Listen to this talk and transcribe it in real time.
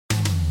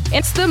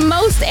It's the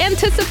most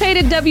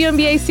anticipated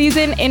WNBA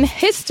season in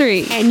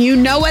history. And you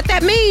know what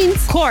that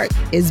means. Court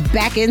is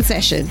back in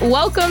session.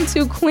 Welcome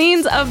to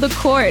Queens of the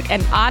Court,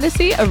 an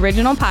Odyssey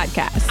original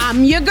podcast.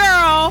 I'm your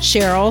girl,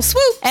 Cheryl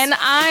Swoop. And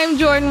I'm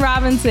Jordan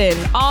Robinson.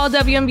 All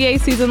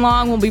WNBA season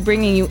long, we'll be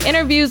bringing you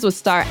interviews with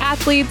star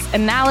athletes,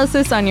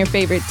 analysis on your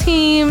favorite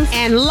teams,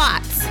 and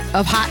lots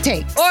of hot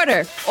takes.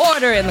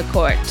 Order in the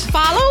court.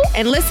 Follow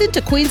and listen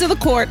to Queens of the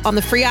Court on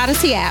the free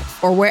Odyssey app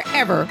or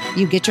wherever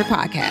you get your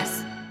podcasts.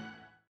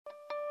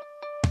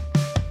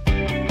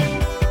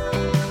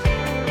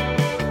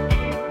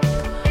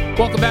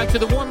 Welcome back to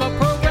the warm-up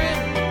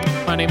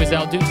program. My name is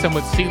Al Dukes. I'm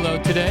with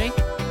CeeLo today.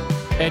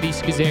 Eddie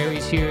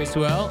Schizzeri's here as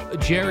well.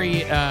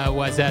 Jerry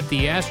was at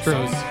the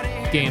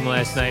Astros game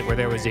last night where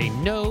there was a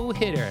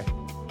no-hitter.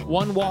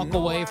 One walk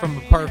away from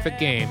a perfect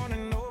game.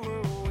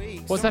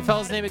 What's that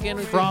fella's name again?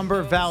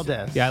 Framber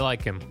Valdez. Yeah, I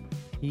like him.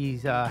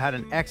 He's had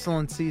an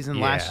excellent season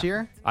last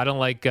year. I don't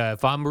like,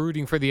 if I'm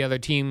rooting for the other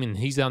team and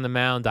he's on the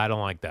mound, I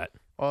don't like that.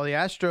 Well, the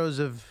Astros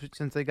have,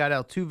 since they got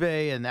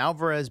Altuve and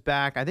Alvarez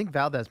back, I think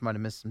Valdez might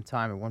have missed some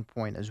time at one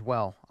point as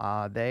well.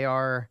 They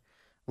are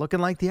looking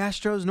like the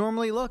Astros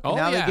normally look. Oh,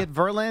 now yeah. they get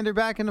Verlander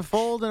back in the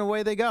fold, and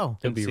away they go.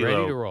 They'll be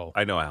ready to roll.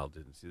 I know Al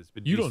didn't see this,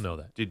 but You don't know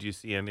that. Did you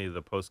see any of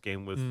the post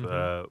game with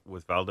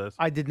Valdez?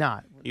 I did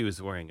not. He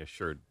was wearing a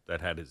shirt that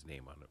had his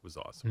name on it. It was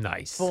awesome.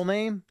 Nice. Full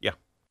name? Yeah.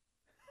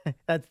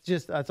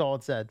 That's all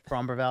it said.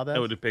 Framber Valdez?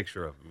 With a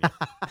picture of him. Yeah.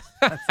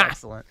 That's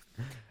excellent.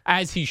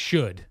 As he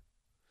should.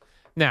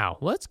 Now,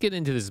 let's get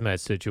into this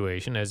Mets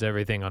situation as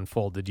everything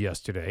unfolded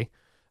yesterday.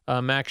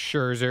 Max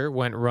Scherzer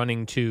went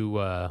running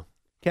to...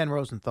 Ken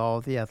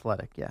Rosenthal, The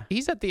Athletic, yeah.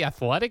 He's at The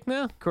Athletic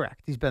now?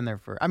 Correct. He's been there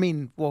for...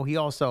 he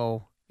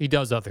also... He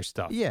does other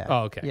stuff. Yeah. Oh,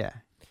 okay. Yeah.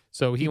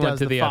 So he went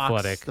to the Fox,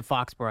 Athletic. The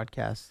Fox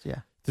broadcast,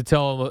 yeah. To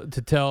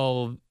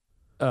tell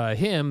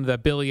him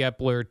that Billy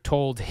Epler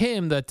told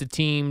him that the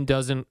team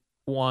doesn't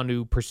want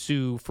to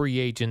pursue free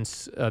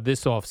agents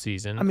this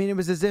offseason. I mean, it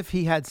was as if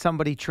he had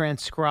somebody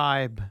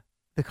transcribe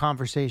the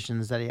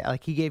conversations that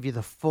he gave you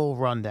the full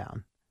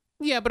rundown.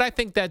 Yeah, but I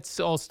think that's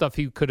all stuff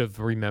he could have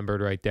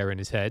remembered right there in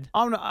his head.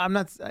 Oh, no, I'm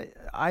not.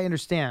 I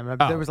understand.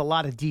 There was a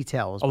lot of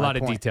details. A lot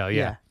of detail,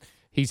 yeah.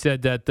 He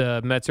said that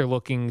the Mets are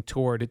looking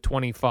toward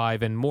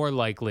 25 and more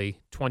likely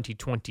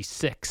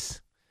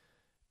 2026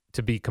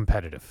 to be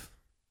competitive.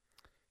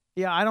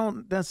 Yeah, I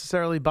don't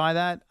necessarily buy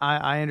that.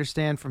 I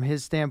understand from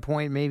his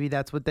standpoint, maybe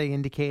that's what they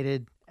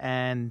indicated,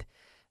 and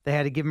they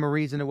had to give him a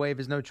reason to waive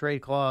his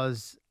no-trade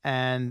clause,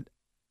 and...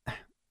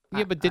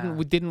 Yeah, but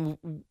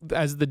didn't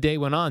as the day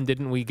went on,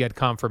 didn't we get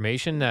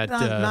confirmation that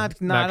Max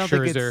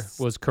Scherzer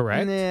was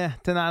correct? I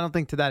don't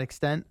think to that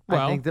extent.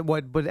 Well, I think that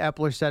what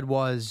Epler said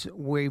was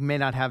we may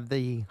not have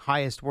the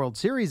highest World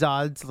Series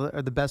odds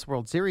or the best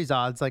World Series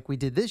odds like we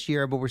did this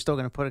year, but we're still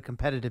going to put a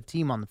competitive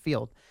team on the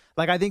field.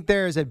 Like, I think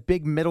there is a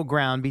big middle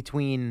ground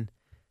between,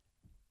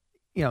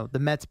 the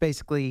Mets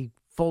basically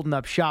folding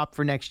up shop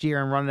for next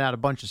year and running out a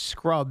bunch of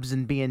scrubs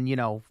and being,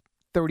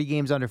 30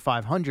 games under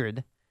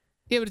 500.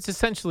 Yeah, but it's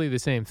essentially the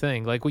same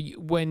thing. Like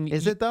when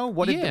is it though?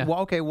 What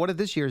did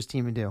this year's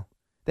team do?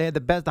 They had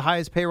the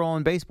highest payroll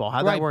in baseball.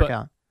 How'd that work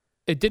out?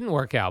 It didn't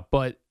work out,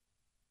 but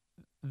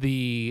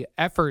the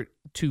effort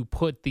to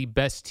put the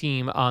best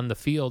team on the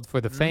field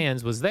for the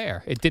fans was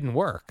there. It didn't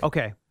work.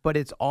 Okay, but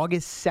it's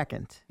August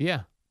 2nd.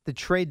 Yeah. The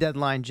trade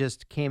deadline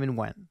just came and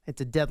went.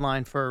 It's a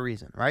deadline for a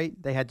reason, right?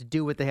 They had to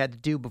do what they had to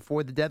do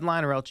before the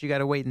deadline, or else you got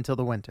to wait until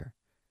the winter.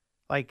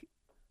 Like,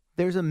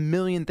 there's a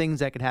million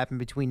things that could happen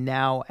between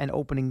now and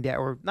opening day,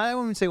 or not, I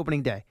won't even say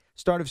opening day,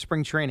 start of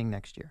spring training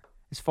next year.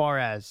 As far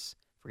as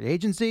free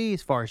agency,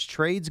 as far as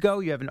trades go,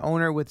 you have an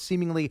owner with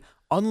seemingly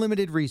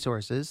unlimited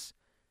resources.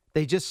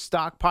 They just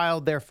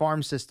stockpiled their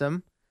farm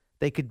system.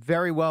 They could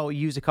very well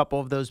use a couple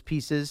of those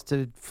pieces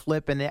to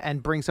flip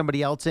and bring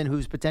somebody else in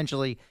who's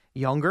potentially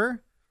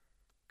younger,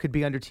 could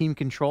be under team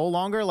control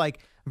longer. Like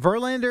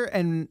Verlander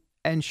and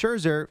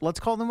Scherzer, let's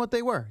call them what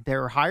they were. They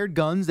were hired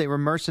guns. They were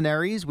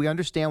mercenaries. We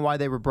understand why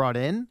they were brought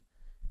in.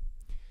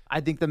 I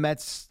think the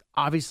Mets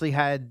obviously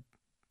had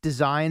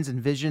designs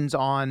and visions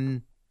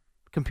on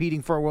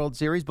competing for a World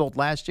Series both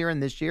last year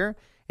and this year.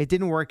 It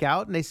didn't work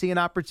out, and they see an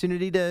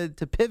opportunity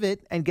to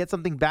pivot and get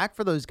something back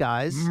for those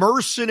guys.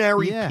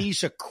 Mercenary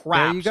piece of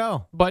crap. There you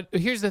go. But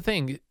here's the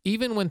thing.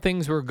 Even when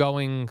things were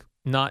going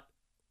not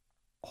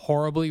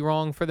horribly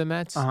wrong for the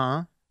Mets,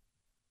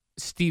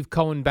 Steve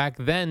Cohen back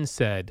then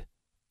said,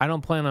 I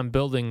don't plan on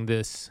building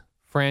this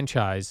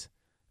franchise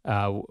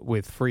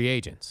with free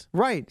agents.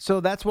 Right. So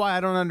that's why I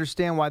don't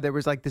understand why there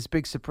was like this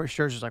big surprise.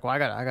 Scherzer's like, well, I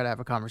got to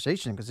have a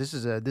conversation because this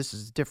is a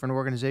different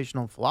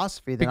organizational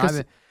philosophy than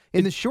I've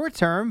in the short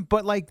term.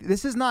 But like,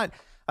 this is not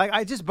like,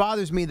 it just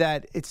bothers me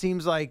that it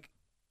seems like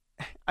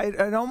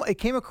it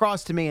came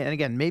across to me. And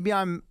again, maybe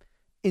I'm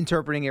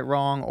interpreting it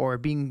wrong or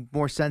being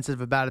more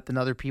sensitive about it than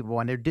other people.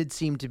 And there did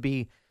seem to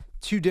be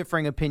two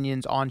differing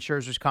opinions on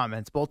Scherzer's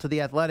comments, both to The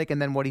Athletic and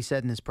then what he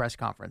said in his press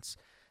conference.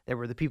 There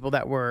were the people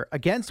that were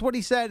against what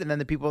he said, and then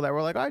the people that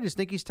were like, I just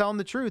think he's telling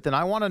the truth, and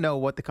I want to know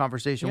what the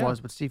conversation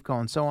was with Steve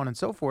Cohen, so on and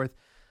so forth.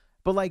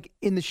 But like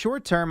in the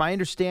short term, I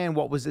understand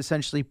what was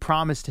essentially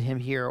promised to him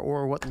here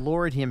or what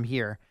lured him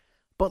here.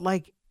 But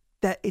like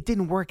that, it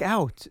didn't work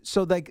out.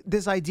 So like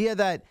this idea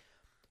that,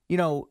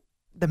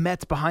 the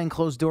Mets behind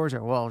closed doors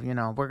are,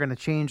 we're going to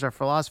change our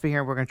philosophy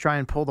here. We're going to try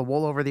and pull the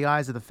wool over the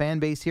eyes of the fan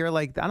base here.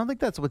 Like, I don't think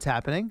that's what's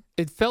happening.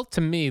 It felt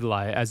to me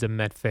like, as a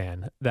Met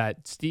fan,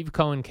 that Steve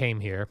Cohen came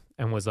here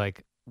and was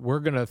like, we're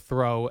going to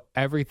throw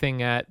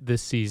everything at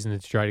this season to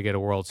try to get a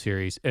World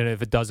Series. And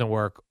if it doesn't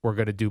work, we're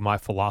going to do my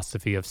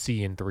philosophy of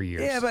see in 3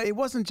 years. Yeah, but it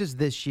wasn't just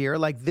this year.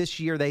 Like this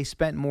year, they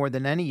spent more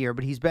than any year.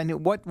 But he's been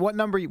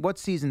what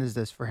season is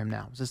this for him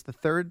now? Is this the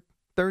third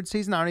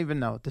season? I don't even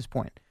know at this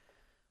point.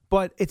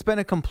 But it's been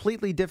a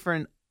completely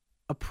different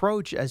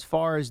approach as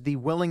far as the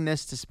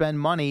willingness to spend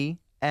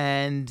money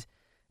and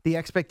the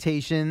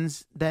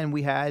expectations than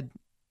we had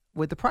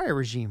with the prior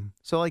regime.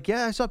 So, like,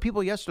 yeah, I saw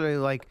people yesterday,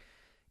 like,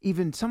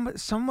 even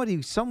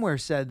somebody somewhere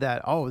said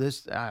that,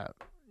 this, the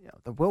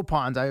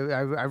Wilpons,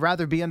 I'd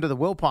rather be under the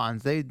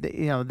Wilpons.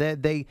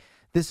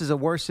 This is a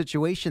worse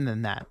situation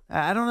than that.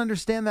 I don't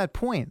understand that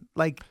point.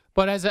 Like,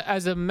 but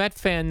as a Met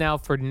fan now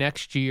for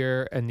next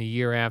year and the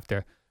year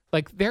after,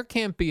 like, there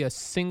can't be a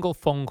single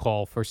phone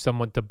call for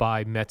someone to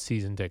buy Mets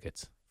season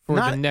tickets for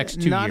the next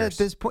 2 years. Not at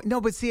this point. No,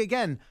 but see,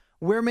 again,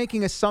 we're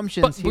making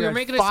assumptions here. We're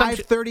making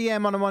 5:30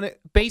 a.m. on a Monday.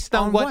 Based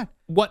on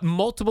what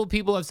multiple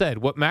people have said,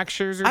 what Max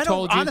Scherzer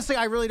told you. Honestly,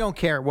 I really don't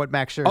care what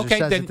Max Scherzer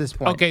says at this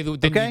point. Okay, then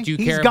did you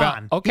care He's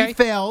gone. about... Okay. He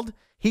failed.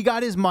 He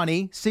got his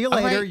money. See you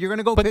later. Right. You're going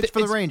to go pitch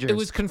for the Rangers. It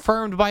was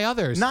confirmed by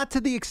others. Not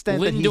to the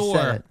extent that he said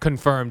Lindor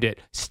confirmed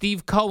it.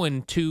 Steve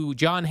Cohen to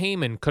John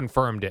Heyman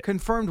confirmed it.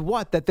 Confirmed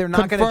what? That they're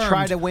not going to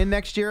try to win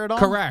next year at all?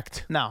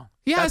 Correct. No.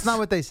 Yes. That's not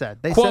what they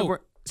said. They Quote, said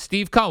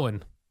Steve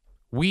Cohen,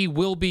 we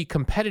will be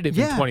competitive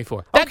in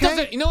 24. That okay.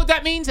 doesn't... You know what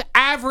that means?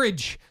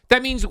 Average.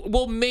 That means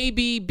we'll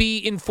maybe be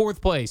in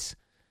fourth place.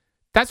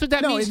 That's what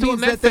that means to a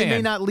Met that fan. They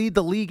may not lead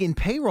the league in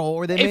payroll,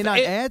 or they may not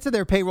add to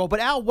their payroll. But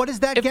Al, what does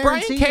that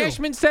guarantee? If Brian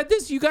Cashman said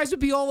this, you guys would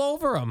be all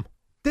over him.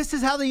 This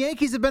is how the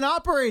Yankees have been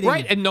operating,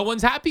 right? And no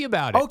one's happy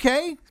about it.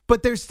 Okay,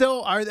 but they're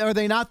still are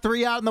they not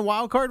 3 out in the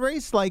wild card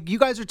race? Like, you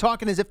guys are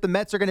talking as if the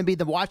Mets are going to be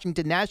the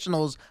Washington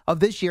Nationals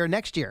of this year,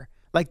 next year.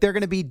 Like, they're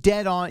going to be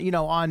dead on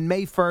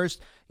May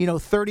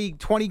 1st.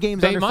 20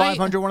 games under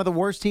 500, one of the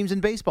worst teams in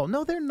baseball.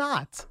 No, they're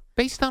not.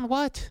 Based on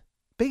what?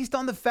 Based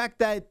on the fact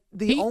that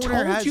the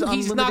owner has told you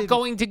he's not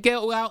going to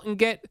go out and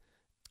get.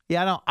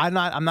 Yeah, I'm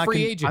not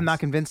free agents. I'm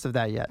not convinced of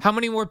that yet. How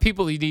many more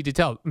people do you need to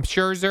tell?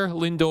 Scherzer,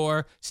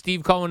 Lindor,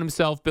 Steve Cohen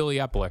himself, Billy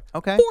Epler.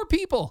 Okay, 4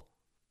 people.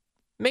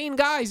 Main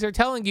guys are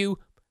telling you,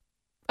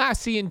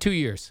 see you in 2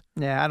 years.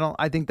 Yeah,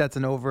 I think that's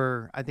an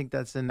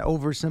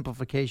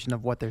oversimplification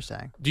of what they're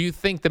saying. Do you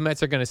think the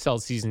Mets are going to sell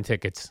season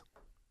tickets?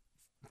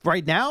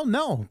 Right now,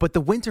 no. But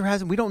the winter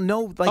hasn't. We don't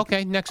know. Like,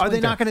 okay, next are winter.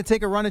 they not going to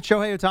take a run at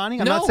Shohei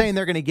Ohtani? I'm not saying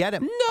they're going to get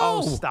him. No.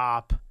 Oh,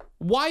 stop.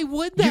 Why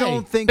would they? You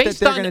don't think that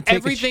they're going to take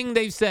everything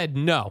they've said?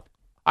 No.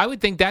 I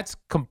would think that's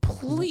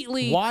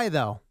completely. Why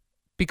though?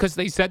 Because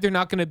they said they're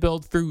not going to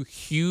build through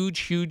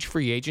huge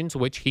free agents,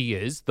 which he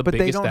is the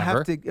biggest ever. But they don't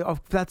have to. Oh,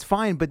 that's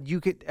fine. But you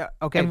could.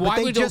 Okay. And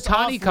why would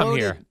Ohtani come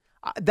here?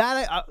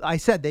 That I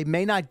said they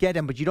may not get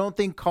him, but you don't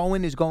think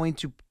Cohen is going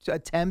to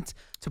attempt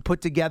to put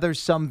together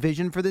some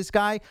vision for this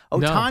guy?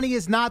 Ohtani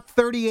is not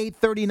 38,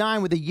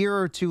 39 with a year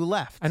or two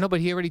left. I know, but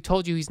he already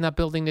told you he's not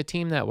building the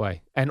team that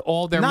way, and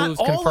all their moves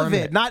confirm confirm all of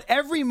it. Not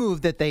every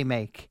move that they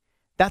make.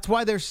 That's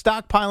why they're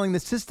stockpiling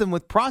the system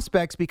with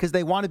prospects, because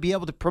they want to be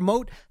able to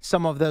promote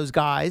some of those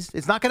guys.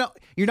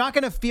 You're not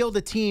gonna field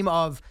a team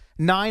of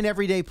 9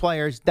 everyday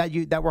players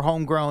that were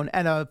homegrown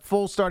and a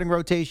full starting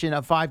rotation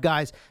of 5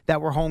 guys that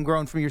were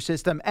homegrown from your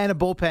system and a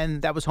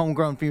bullpen that was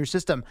homegrown from your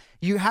system.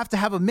 You have to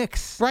have a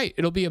mix. Right.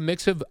 It'll be a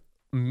mix of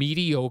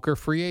mediocre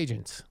free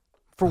agents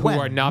who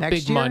are not Next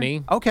big year?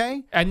 money.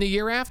 Okay. And the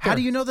year after. How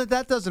do you know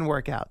that doesn't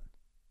work out?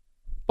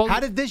 Well, how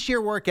did this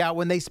year work out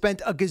when they spent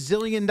 $1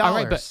 gazillion? All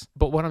right,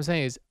 but what I'm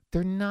saying is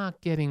they're not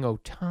getting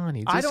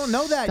Ohtani. I don't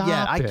know that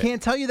yet. I it.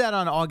 can't tell you that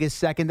on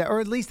August 2nd,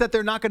 or at least that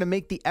they're not going to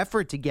make the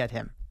effort to get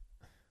him.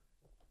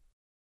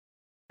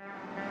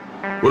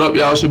 What up,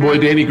 y'all? It's your boy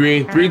Danny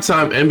Green,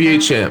 3-time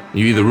NBA champ.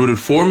 You either rooted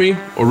for me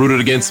or rooted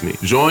against me.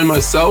 Join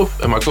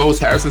myself and my co-host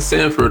Harrison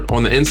Sanford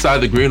on the Inside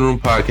the Green Room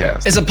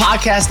podcast. It's a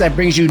podcast that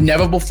brings you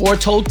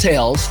never-before-told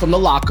tales from the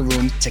locker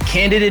room to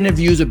candid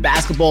interviews with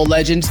basketball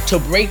legends to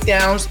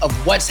breakdowns of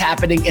what's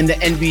happening in the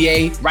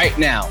NBA right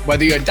now.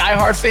 Whether you're a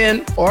diehard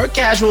fan or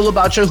casual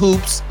about your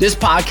hoops, this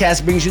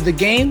podcast brings you the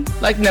game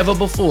like never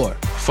before.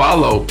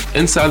 Follow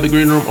Inside the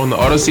Green Room on the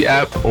Odyssey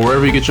app or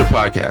wherever you get your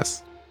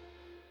podcasts.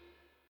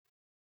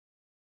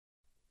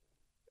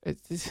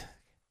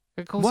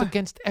 It goes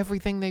against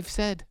everything they've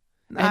said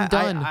and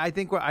done. I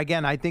think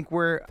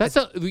we're. That's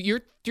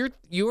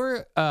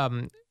you're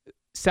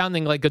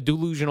sounding like a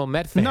delusional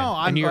Met fan. No,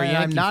 I'm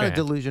not a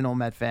delusional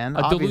Met fan.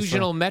 A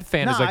delusional Met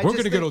fan is like, we're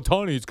going to get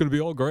Ohtani. It's going to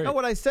be all great. No,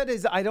 what I said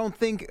is I don't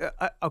think.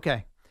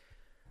 Okay,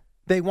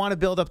 they want to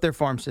build up their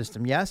farm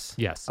system. Yes.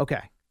 Yes.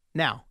 Okay.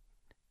 Now,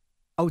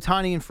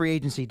 Ohtani in free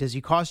agency, does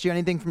he cost you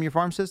anything from your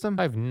farm system?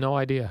 I have no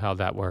idea how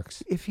that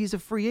works. If he's a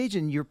free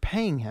agent, you're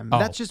paying him. Oh,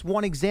 That's just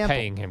one example.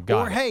 paying him,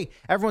 got it. Hey,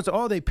 everyone's,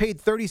 they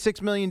paid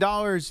 $36 million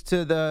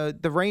to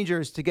the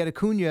Rangers to get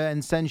Acuna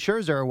and send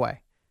Scherzer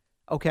away.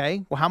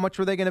 Okay, well, how much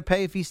were they going to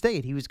pay if he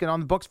stayed? He was going on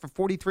the books for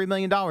 $43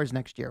 million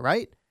next year,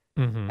 right?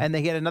 Mm-hmm. And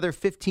they had another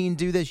 15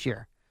 due this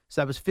year.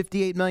 So that was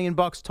 $58 million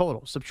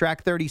total.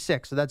 Subtract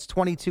 36. So that's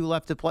 22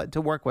 left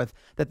to work with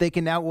that they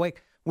can now wait.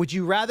 Would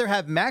you rather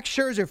have Max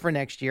Scherzer for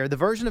next year, the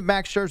version of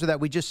Max Scherzer that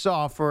we just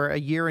saw for a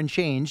year and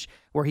change,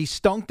 where he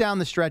stunk down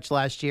the stretch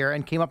last year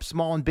and came up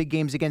small in big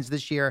games against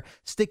this year,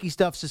 sticky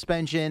stuff,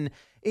 suspension,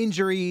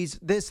 injuries,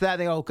 this, that,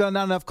 they go,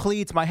 not enough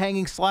cleats, my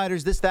hanging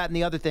sliders, this, that, and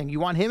the other thing. You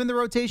want him in the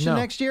rotation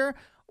next year?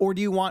 Or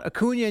do you want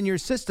Acuna in your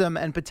system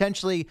and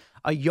potentially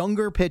a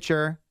younger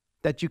pitcher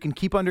that you can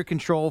keep under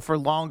control for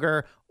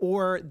longer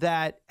or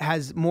that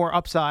has more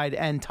upside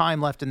and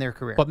time left in their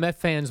career? But Met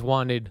fans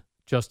wanted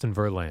Justin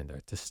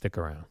Verlander to stick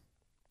around.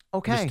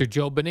 Okay. Mr.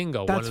 Joe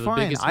Beningo, That's one of the fine.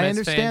 biggest I Mets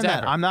understand fans that.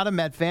 ever. I'm not a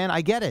Met fan.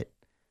 I get it.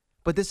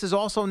 But this is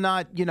also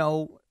not,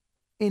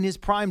 in his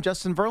prime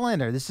Justin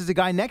Verlander. This is a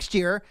guy next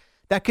year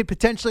that could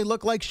potentially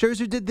look like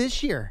Scherzer did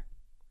this year.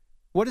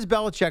 What does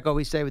Belichick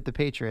always say with the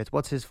Patriots?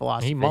 What's his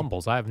philosophy? He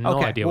mumbles. I have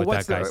no idea what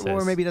that guy says.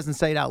 Or maybe he doesn't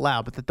say it out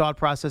loud, but the thought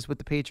process with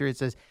the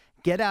Patriots is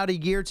get out a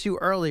year too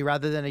early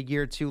rather than a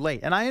year too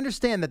late. And I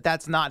understand that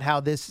that's not how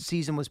this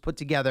season was put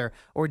together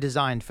or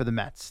designed for the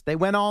Mets. They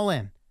went all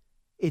in.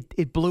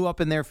 It blew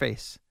up in their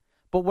face.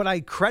 But what I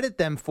credit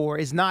them for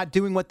is not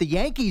doing what the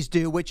Yankees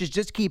do, which is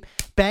just keep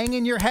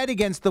banging your head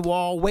against the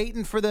wall,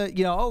 waiting for the,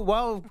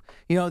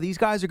 these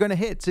guys are going to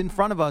hit. It's in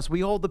front of us.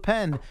 We hold the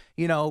pen.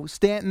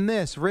 Stanton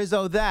this,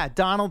 Rizzo that,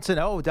 Donaldson.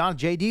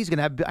 JD's going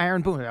to have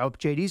Aaron Boone.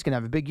 JD's going to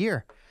have a big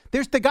year.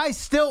 There's the guy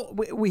still,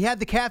 we had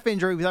the calf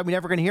injury. We thought we were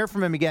never going to hear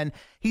from him again.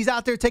 He's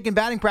out there taking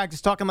batting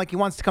practice, talking like he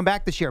wants to come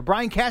back this year.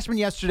 Brian Cashman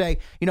yesterday,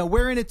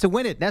 we're in it to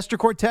win it. Nestor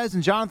Cortez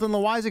and Jonathan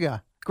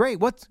Loaizaga. Great.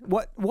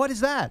 What is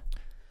that?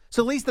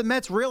 So at least the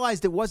Mets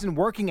realized it wasn't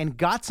working and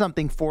got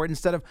something for it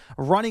instead of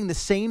running the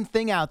same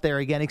thing out there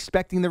again,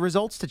 expecting the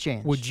results to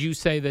change. Would you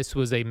say this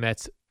was a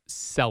Mets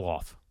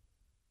sell-off?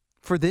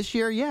 For this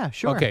year, yeah,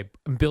 sure. Okay,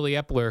 Billy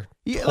Epler.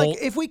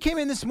 If we came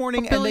in this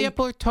morning Billy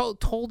Epler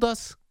told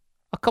us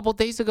a couple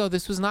days ago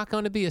this was not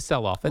going to be a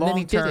sell-off, and then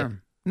he did it.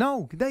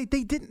 No, they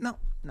didn't. No.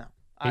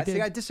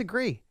 I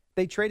disagree.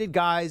 They traded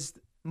guys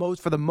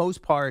for the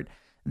most part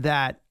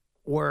that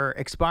were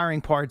expiring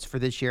parts for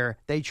this year.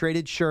 They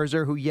traded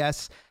Scherzer, who,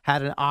 yes,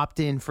 had an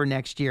opt-in for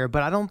next year.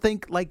 But I don't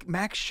think,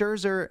 Max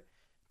Scherzer,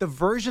 the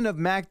version of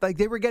Max,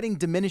 they were getting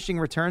diminishing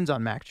returns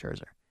on Max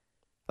Scherzer.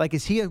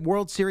 Is he a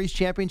World Series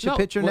championship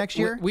pitcher next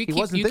year? He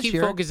wasn't this year. You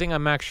keep focusing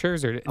on Max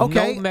Scherzer.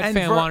 Okay, no Met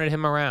fan wanted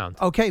him around.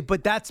 Okay,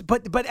 but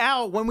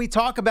Al, when we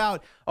talk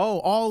about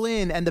all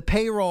in and the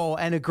payroll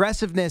and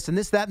aggressiveness and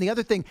this, that, and the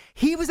other thing,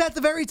 he was at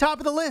the very top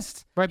of the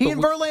list. Right, he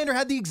and Verlander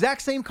had the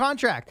exact same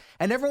contract,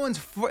 and everyone's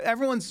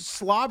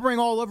slobbering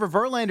all over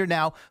Verlander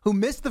now, who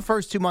missed the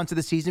first 2 months of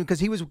the season because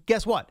he was,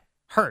 guess what,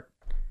 hurt.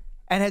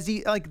 And has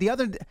he the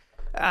other?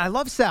 I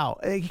love Sal.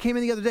 He came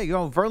in the other day.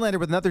 Verlander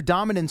with another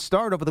dominant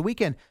start over the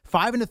weekend.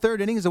 5 1/3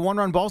 innings, a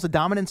one-run ball is a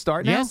dominant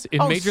start now? Yes,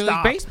 in Major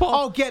League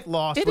Baseball. Oh, get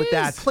lost with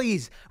that,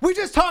 please. We're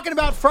just talking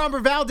about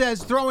Framber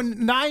Valdez throwing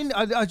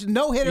a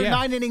no-hitter,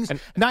 9 innings,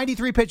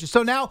 93 pitches.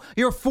 So now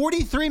you're a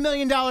 $43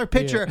 million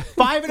pitcher,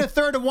 5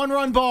 1/3, a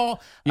one-run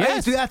ball.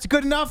 Yes. That's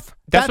good enough?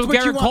 That's what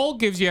Garrett Cole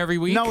gives you every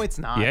week. No, it's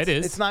not. Yeah, it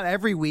is. It's not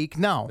every week,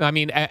 no. I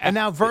mean, and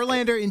now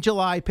Verlander in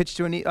July pitched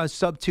to a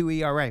sub-2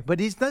 ERA. But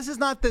this is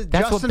not the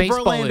That's Justin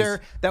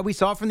Verlander that we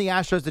saw from the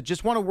Astros that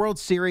just won a World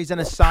Series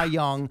and a Cy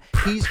Young.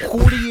 He's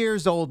 40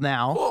 years old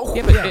now.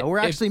 Yeah, we're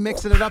actually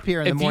mixing it up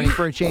here in the morning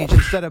for a change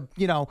instead of,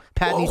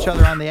 patting each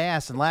other on the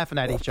ass and laughing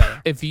at each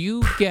other. If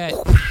you get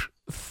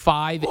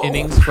 5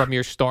 innings from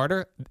your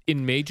starter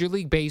in Major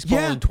League Baseball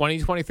in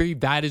 2023,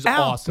 that is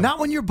awesome. Not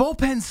when your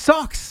bullpen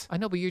sucks. I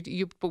know, but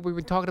but we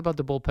were talking about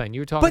the bullpen.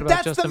 You were talking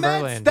about Justin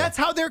Verlander. That's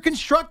how they're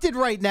constructed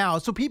right now.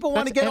 So people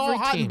want to get all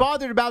hot and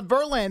bothered about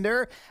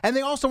Verlander, and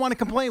they also want to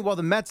complain,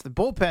 the Mets, the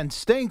bullpen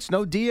stinks.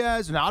 No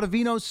Diaz, and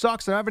Ottavino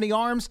sucks. They don't have any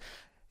arms.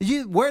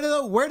 Where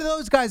do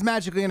those guys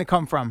magically going to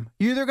come from?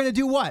 You're either going to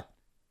do what?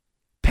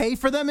 Pay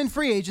for them in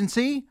free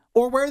agency,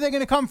 or where are they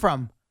going to come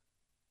from?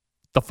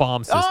 The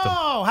farm system.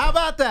 Oh, how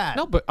about that?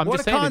 No, but I'm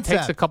just saying it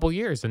takes a couple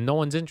years, and no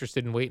one's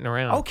interested in waiting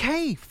around.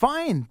 Okay,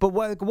 fine. But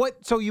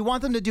what? So you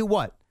want them to do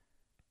what?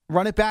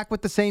 Run it back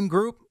with the same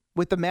group,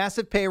 with the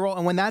massive payroll,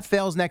 and when that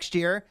fails next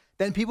year,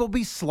 then people will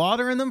be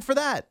slaughtering them for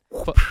that.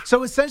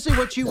 So essentially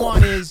what you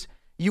want is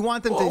you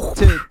want them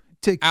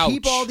to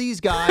keep all these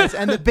guys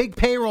and the big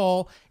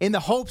payroll in the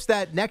hopes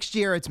that next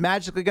year it's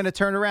magically going to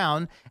turn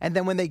around. And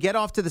then when they get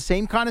off to the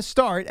same kind of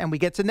start and we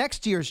get to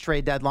next year's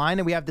trade deadline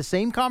and we have the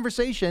same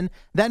conversation,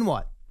 then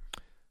what?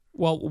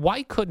 Well,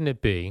 why couldn't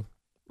it be?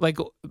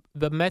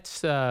 The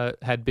Mets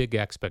had big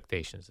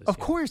expectations this year. Of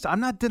course. I'm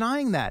not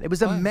denying that. It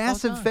was a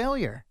massive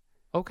failure.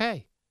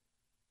 Okay.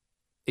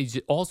 It's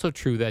also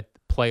true that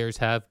players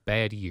have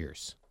bad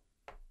years.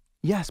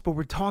 Yes, but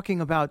we're talking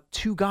about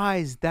two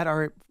guys that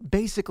are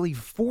basically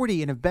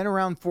 40 and have been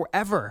around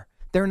forever.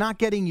 They're not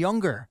getting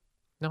younger.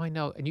 No, I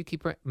know. And you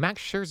keep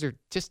Max Scherzer,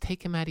 just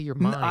take him out of your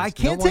mind. I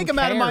can't take him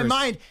out of my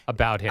mind.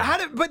 About him.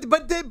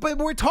 But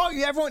we're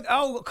talking, everyone,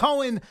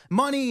 Cohen,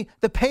 money,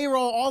 the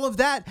payroll, all of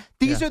that.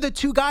 These are the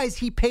two guys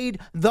he paid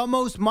the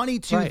most money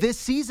to this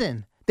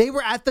season. They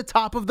were at the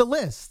top of the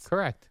list.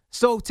 Correct.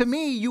 So to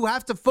me, you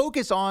have to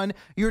focus on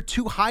your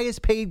two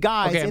highest paid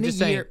guys in a year.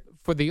 Saying,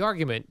 for the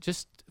argument,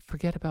 just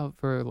forget about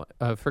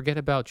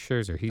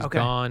Scherzer. He's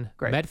gone.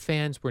 Great. Met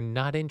fans were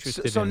not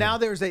interested. So in now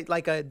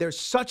him. there's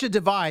such a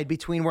divide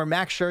between where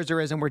Max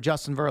Scherzer is and where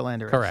Justin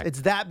Verlander is. Correct.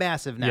 It's that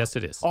massive now. Yes,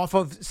 it is. Off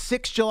of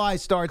 6 July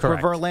starts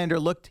Correct. where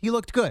Verlander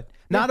looked good.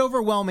 Not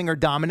overwhelming or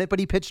dominant, but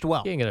he pitched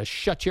well. You ain't gonna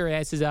shut your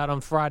asses out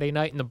on Friday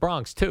night in the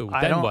Bronx too.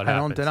 I don't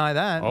happens? deny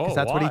that because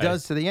that's what he why?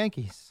 does to the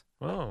Yankees.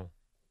 Oh,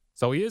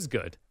 so he is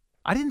good.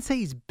 I didn't say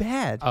he's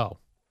bad. Oh,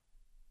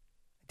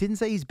 Didn't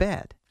say he's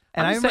bad.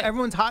 And I'm just saying-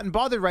 everyone's hot and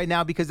bothered right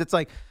now because it's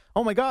like,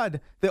 oh my God,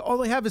 all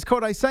they have is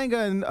Kodai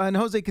Senga and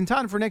Jose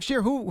Quintana for next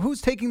year. Who's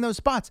taking those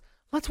spots?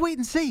 Let's wait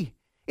and see.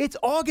 It's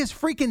August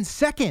freaking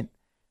 2nd.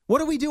 What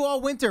do we do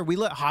all winter? We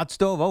let hot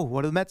stove. Oh,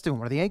 what are the Mets doing?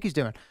 What are the Yankees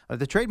doing?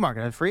 The trade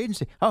market, free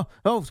agency. Oh,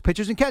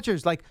 pitchers and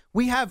catchers. Like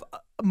we have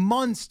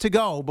months to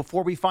go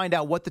before we find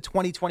out what the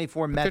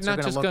 2024 Mets are going to look like. they're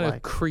not just going to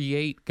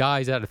create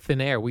guys out of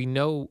thin air. We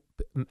know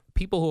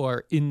people who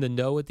are in the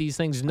know at these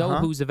things know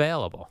who's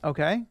available.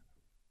 Okay.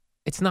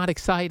 It's not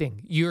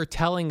exciting. You're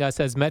telling us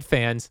as Met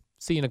fans,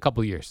 see you in a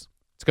couple years.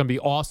 It's going to be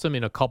awesome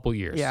in a couple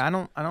years. Yeah, I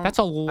don't. That's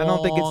a long I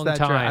don't think it's that.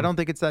 time. I don't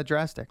think it's that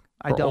drastic.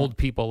 I for don't. old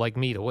people like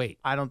me to wait.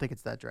 I don't think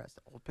it's that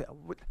drastic.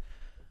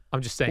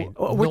 I'm just saying.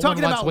 We're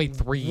talking about wait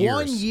 3 years.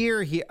 1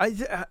 year here.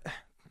 That's okay.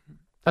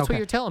 what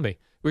you're telling me.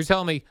 You're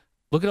telling me,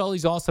 look at all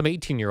these awesome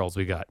 18-year-olds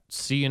we got.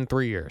 See you in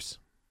 3 years,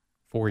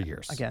 4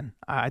 years. Again,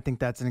 I think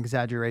that's an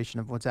exaggeration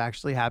of what's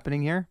actually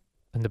happening here.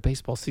 And the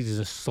baseball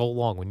season is so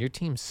long. When your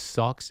team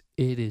sucks,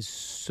 it is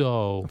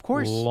so Of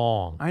course.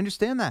 long. I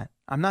understand that.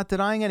 I'm not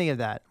denying any of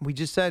that. We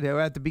just said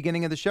at the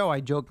beginning of the show, I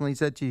jokingly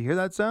said to you, hear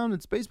that sound?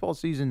 It's baseball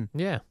season.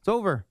 Yeah. It's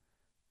over.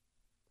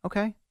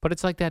 Okay. But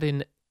it's like that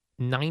in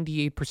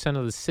 98%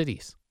 of the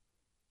cities.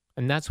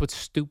 And that's what's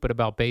stupid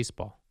about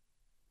baseball.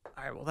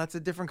 All right, well, that's a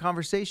different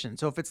conversation.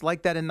 So if it's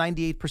like that in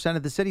 98%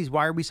 of the cities,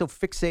 why are we so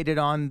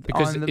fixated on...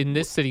 Because on in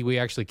this city, we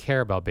actually care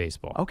about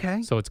baseball.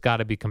 Okay. So it's got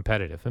to be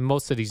competitive. In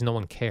most cities, no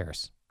one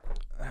cares.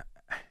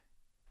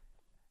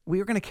 We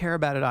are going to care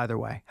about it either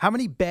way. How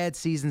many bad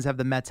seasons have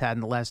the Mets had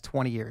in the last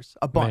 20 years?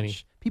 A bunch. Many.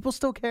 People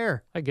still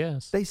care. I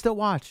guess. They still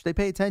watch. They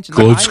pay attention.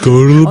 Let's I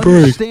go to the break.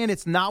 understand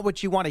it's not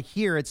what you want to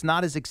hear. It's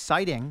not as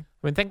exciting.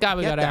 I mean, thank God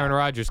we Get got that. Aaron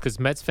Rodgers because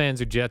Mets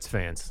fans are Jets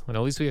fans. And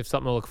at least we have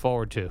something to look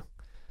forward to.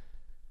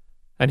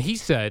 And he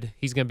said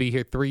he's going to be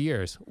here 3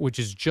 years, which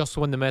is just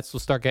when the Mets will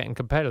start getting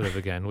competitive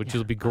again, which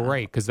will be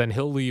great because then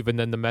he'll leave and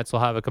then the Mets will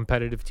have a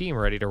competitive team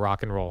ready to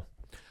rock and roll.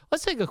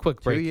 Let's take a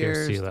quick break 2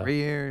 years, here, CeeLo. 3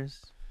 years.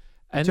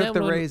 You And took then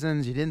the when-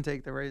 raisins. You didn't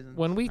take the raisins.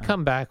 When we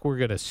come back, we're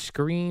going to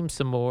scream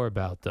some more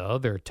about the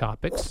other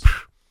topics.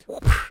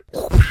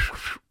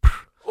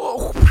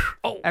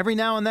 Every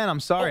now and then, I'm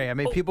sorry. I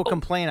mean, people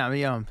complain. I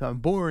mean, I'm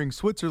boring.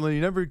 Switzerland,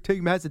 you never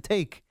has a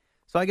take.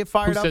 So I get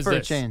fired up says for a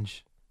this?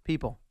 change.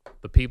 People.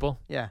 The people?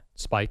 Yeah.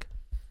 Spike.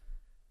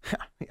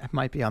 It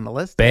might be on the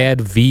list.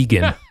 Bad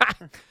vegan.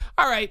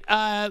 All right.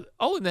 And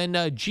then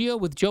Gio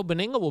with Joe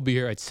Beninga will be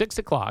here at 6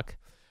 o'clock.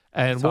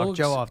 And Talk we'll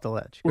Joe off the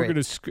ledge. We're Great.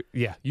 going to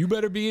yeah, you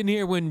better be in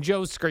here when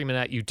Joe's screaming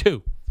at you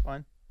too.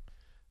 Fine.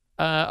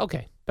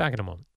 Okay, back in a moment.